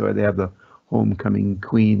fall. That's why they have the homecoming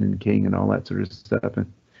queen and king and all that sort of stuff. In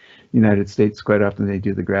the United States, quite often they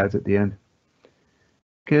do the grads at the end.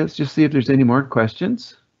 Okay, let's just see if there's any more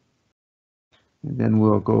questions. And then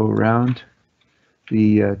we'll go around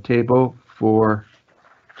the table for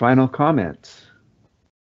final comments.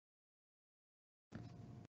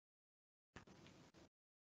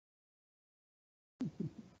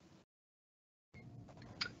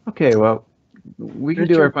 Okay, well, we can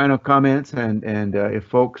do our final comments, and if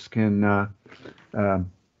folks can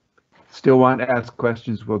still want to ask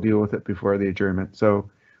questions, we'll deal with it before the adjournment. So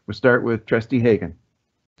we'll start with Trustee Hagan.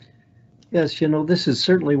 Yes, you know, this is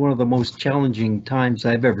certainly one of the most challenging times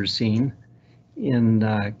I've ever seen in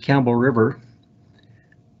Campbell River,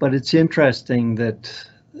 but it's interesting that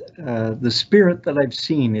the spirit that I've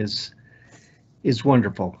seen is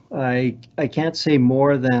wonderful. I can't say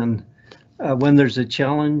more than when there's a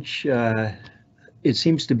challenge, it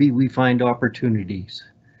seems to be we find opportunities.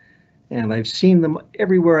 And I've seen them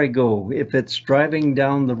everywhere I go. If it's driving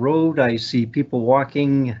down the road, I see people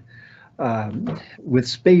walking with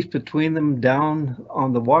space between them down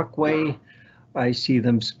on the walkway. I see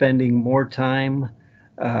them spending more time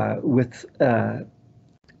with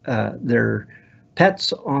their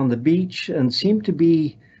pets on the beach, and seem to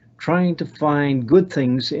be trying to find good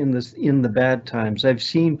things in the bad times. I've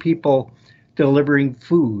seen people delivering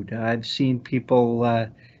food. I've seen people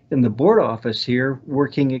in the board office here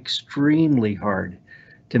working extremely hard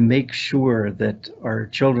to make sure that our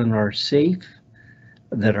children are safe,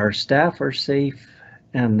 that our staff are safe,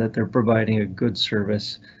 and that they're providing a good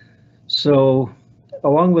service. So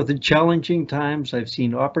along with the challenging times, I've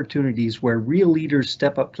seen opportunities where real leaders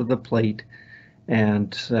step up to the plate,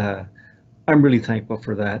 and I'm really thankful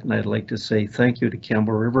for that. And I'd like to say thank you to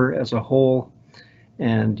Campbell River as a whole.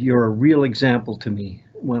 And you're a real example to me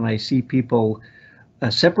when I see people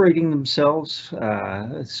separating themselves,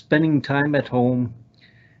 spending time at home.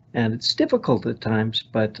 And it's difficult at times,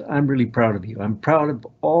 but I'm really proud of you. I'm proud of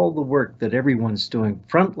all the work that everyone's doing,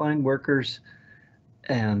 frontline workers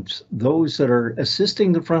and those that are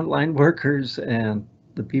assisting the frontline workers and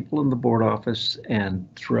the people in the board office and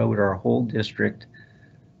throughout our whole district.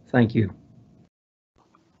 Thank you.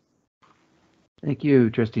 Thank you,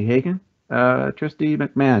 Trustee Hagan. Trustee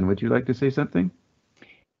McMahon, would you like to say something?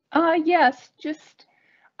 Yes, just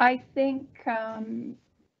I think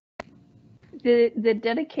the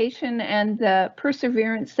dedication and the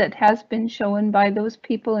perseverance that has been shown by those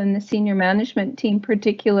people in the senior management team,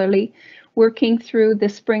 particularly working through the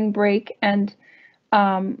spring break, and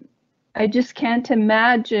I just can't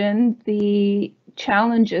imagine the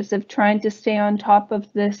challenges of trying to stay on top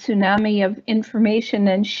of the tsunami of information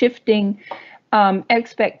and shifting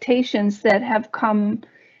expectations that have come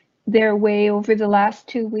their way over the last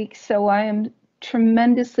 2 weeks. So I am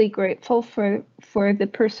tremendously grateful for the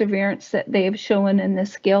perseverance that they have shown and the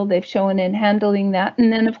skill they've shown in handling that.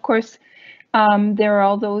 And then, of course, there are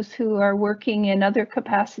all those who are working in other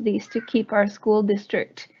capacities to keep our school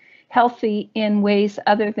district healthy in ways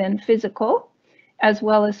other than physical, as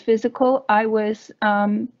well as physical. I was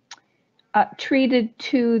treated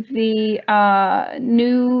to the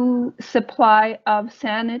new supply of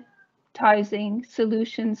sanitizing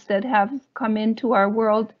solutions that have come into our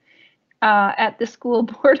world at the school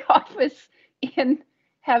board office, in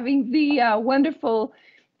having the wonderful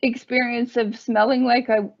experience of smelling like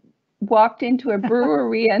I walked into a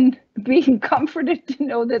brewery and being comforted to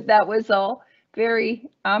know that that was all very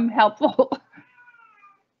helpful.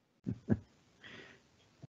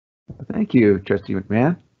 Thank you, Trustee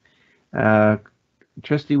McMahon.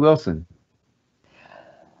 Trustee Wilson.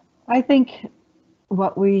 I think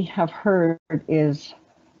what we have heard is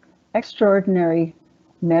extraordinary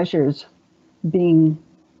measures being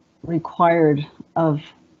required of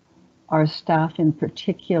our staff in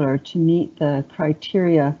particular to meet the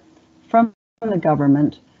criteria from the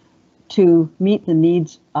government to meet the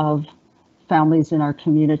needs of families in our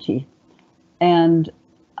community. And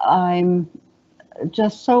I'm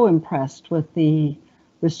just so impressed with the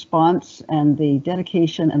response and the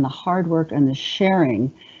dedication and the hard work and the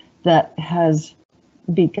sharing that has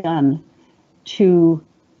begun to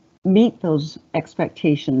meet those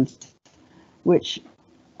expectations, which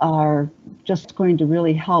are just going to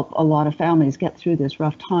really help a lot of families get through this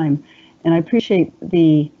rough time. And I appreciate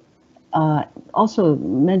the also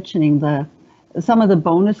mentioning some of the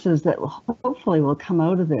bonuses that hopefully will come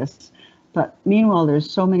out of this. But meanwhile,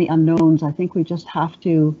 there's so many unknowns. I think we just have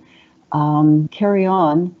to carry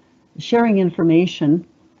on sharing information,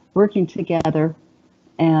 working together,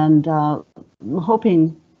 and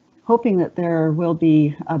hoping that there will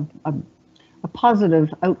be a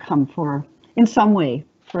positive outcome in some way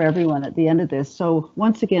for everyone at the end of this. So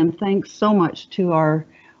once again, thanks so much to our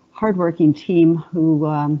hardworking team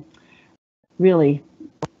who really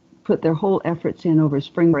put their whole efforts in over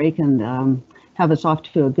spring break and have us off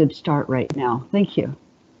to a good start right now. Thank you.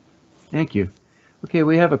 Thank you. Okay,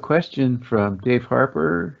 we have a question from Dave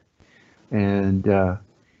Harper, and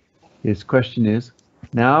his question is,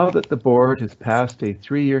 now that the board has passed a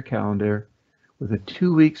 3-year calendar with a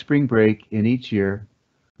 2-week spring break in each year,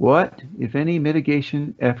 what, if any,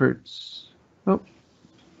 mitigation efforts,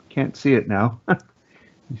 can't see it now.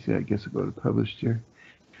 You see, I guess I'll go to published here.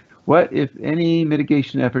 What, if any,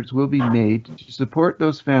 mitigation efforts will be made to support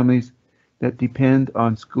those families that depend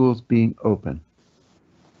on schools being open?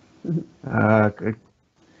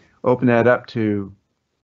 Open that up to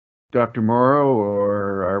Dr. Morrow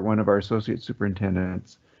or one of our associate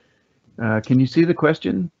superintendents. Can you see the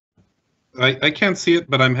question? I can't see it,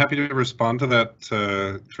 but I'm happy to respond to that,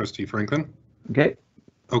 Trustee Franklin. Okay.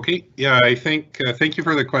 Okay. Yeah, I think, thank you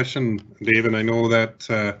for the question, David. I know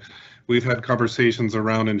that we've had conversations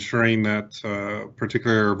around ensuring that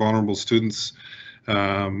particularly our vulnerable students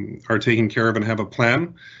are taken care of and have a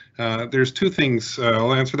plan. There's two things.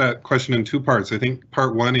 I'll answer that question in 2 parts. I think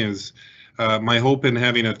part one is my hope in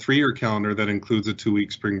having a 3-year calendar that includes a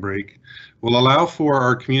 2-week spring break will allow for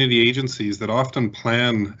our community agencies that often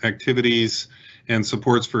plan activities and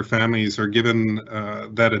supports for families are given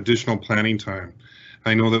that additional planning time.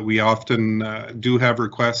 I know that we often do have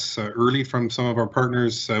requests early from some of our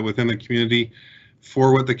partners within the community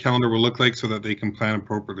for what the calendar will look like so that they can plan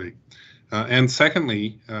appropriately. And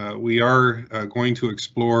secondly, we are going to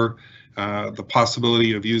explore the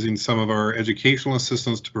possibility of using some of our educational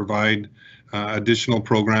assistants to provide additional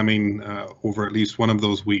programming over at least one of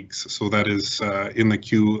those weeks. So that is in the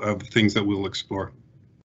queue of things that we'll explore.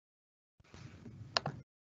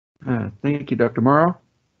 Thank you, Dr. Morrow.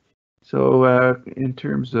 So in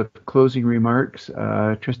terms of closing remarks,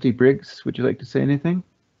 Trustee Briggs, would you like to say anything?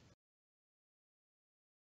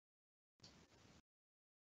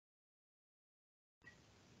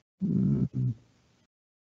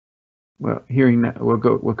 Well, hearing that,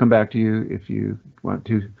 we'll come back to you if you want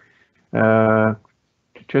to.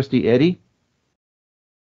 Trustee Eddy?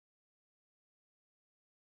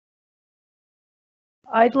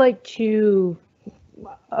 I'd like to,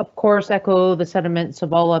 of course, echo the sentiments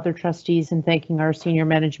of all other trustees in thanking our senior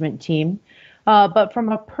management team. But from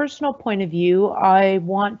a personal point of view, I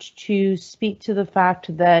want to speak to the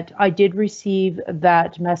fact that I did receive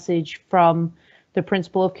that message from the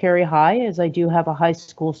principal of Carey High, as I do have a high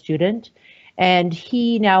school student. And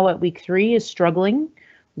he now at week 3 is struggling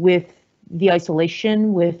with the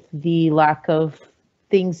isolation, with the lack of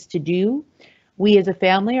things to do. We as a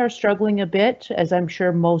family are struggling a bit, as I'm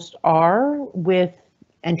sure most are, with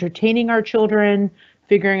entertaining our children,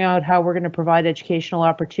 figuring out how we're going to provide educational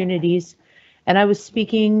opportunities. And I was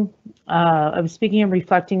speaking and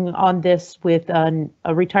reflecting on this with a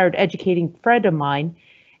retired educating friend of mine,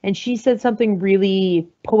 and she said something really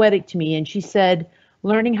poetic to me. And she said,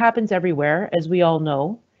 learning happens everywhere, as we all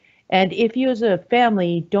know. And if you as a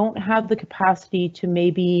family don't have the capacity to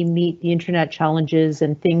maybe meet the internet challenges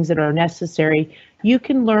and things that are necessary, you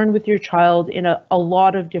can learn with your child in a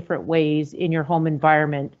lot of different ways in your home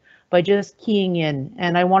environment by just keying in.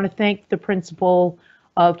 And I want to thank the principal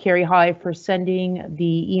of Carey High for sending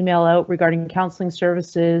the email out regarding counseling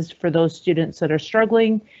services for those students that are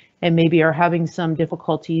struggling and maybe are having some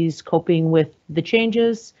difficulties coping with the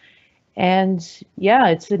changes. And yeah,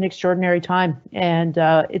 it's an extraordinary time. And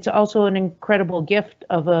it's also an incredible gift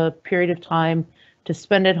of a period of time to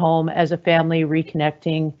spend at home as a family,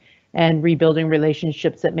 reconnecting and rebuilding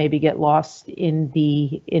relationships that maybe get lost in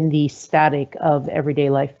the static of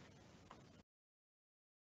everyday life.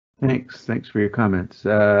 Thanks for your comments.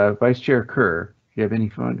 Vice Chair Kerr, do you have any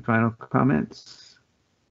final comments?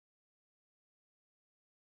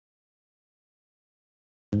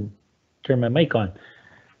 Turn my mic on.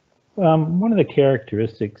 One of the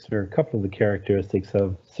characteristics, or a couple of the characteristics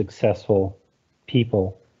of successful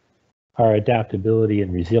people are adaptability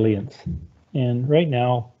and resilience. And right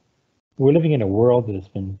now, we're living in a world that has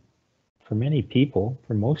been, for many people,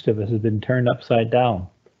 for most of us, has been turned upside down.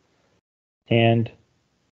 And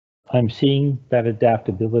I'm seeing that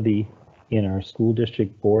adaptability in our school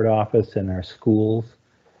district board office and our schools.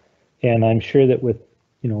 And I'm sure that with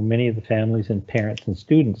many of the families and parents and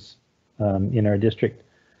students in our district,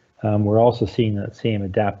 we're also seeing that same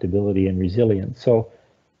adaptability and resilience. So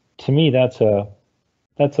to me, that's a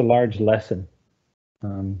large lesson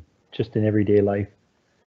just in everyday life.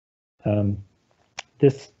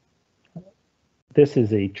 This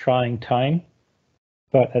is a trying time,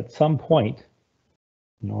 but at some point,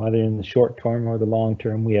 either in the short term or the long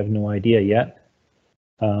term, we have no idea yet.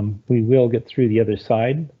 We will get through the other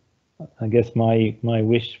side. I guess my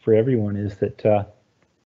wish for everyone is that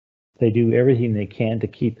they do everything they can to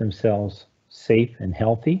keep themselves safe and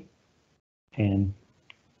healthy, and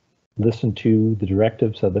listen to the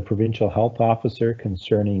directives of the provincial health officer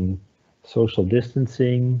concerning social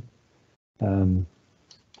distancing,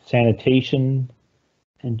 sanitation,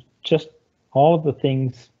 and just all of the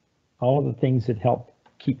things that help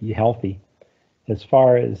keep you healthy. As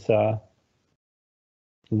far as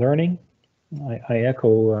learning, I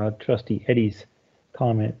echo Trustee Eddy's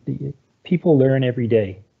comment. People learn every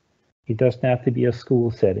day. It doesn't have to be a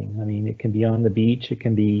school setting. I mean, it can be on the beach, it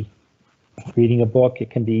can be reading a book, it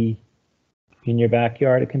can be in your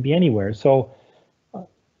backyard, it can be anywhere. So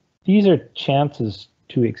these are chances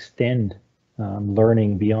to extend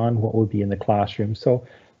learning beyond what would be in the classroom. So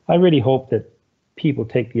I really hope that people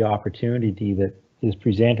take the opportunity that is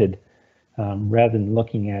presented rather than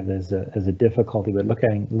looking at it as a difficulty, but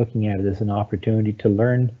looking at it as an opportunity to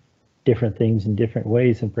learn different things in different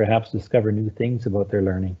ways and perhaps discover new things about their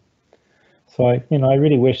learning. So I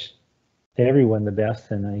really wish everyone the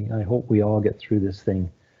best, and I hope we all get through this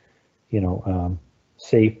thing,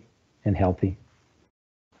 safe and healthy.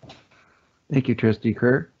 Thank you, Trustee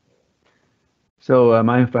Kerr. So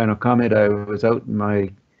my final comment, I was out in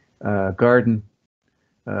my garden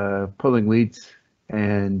pulling weeds,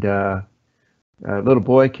 and a little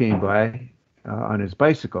boy came by on his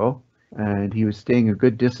bicycle, and he was staying a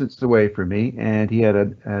good distance away from me, and he had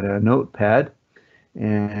a notepad,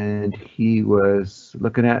 and he was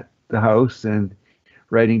looking at the house and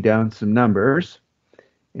writing down some numbers,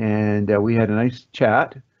 and we had a nice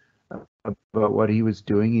chat about what he was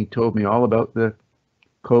doing. He told me all about the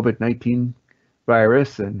COVID-19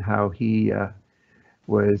 virus and how he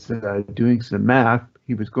was doing some math.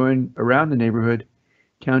 He was going around the neighborhood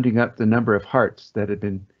counting up the number of hearts that had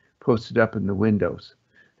been posted up in the windows.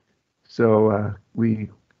 So he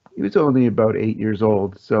was only about 8 years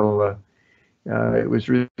old, so it was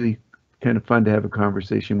really kind of fun to have a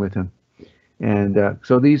conversation with him. And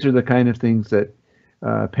so these are the kind of things that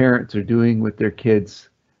parents are doing with their kids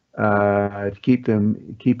to keep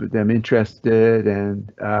them interested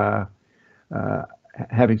and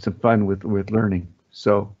having some fun with learning.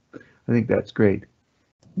 So I think that's great.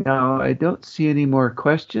 Now, I don't see any more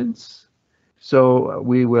questions, so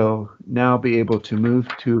we will now be able to move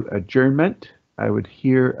to adjournment. I would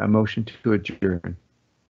hear a motion to adjourn.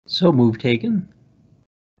 So moved, Hagan.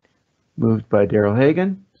 Moved by Daryl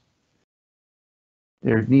Hagan.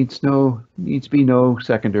 There needs to be no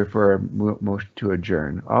seconder for a motion to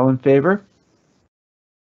adjourn. All in favor?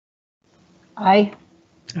 Aye.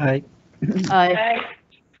 Aye. Aye.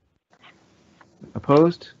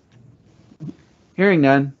 Opposed? Hearing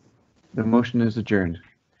none, the motion is adjourned.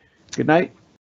 Good night.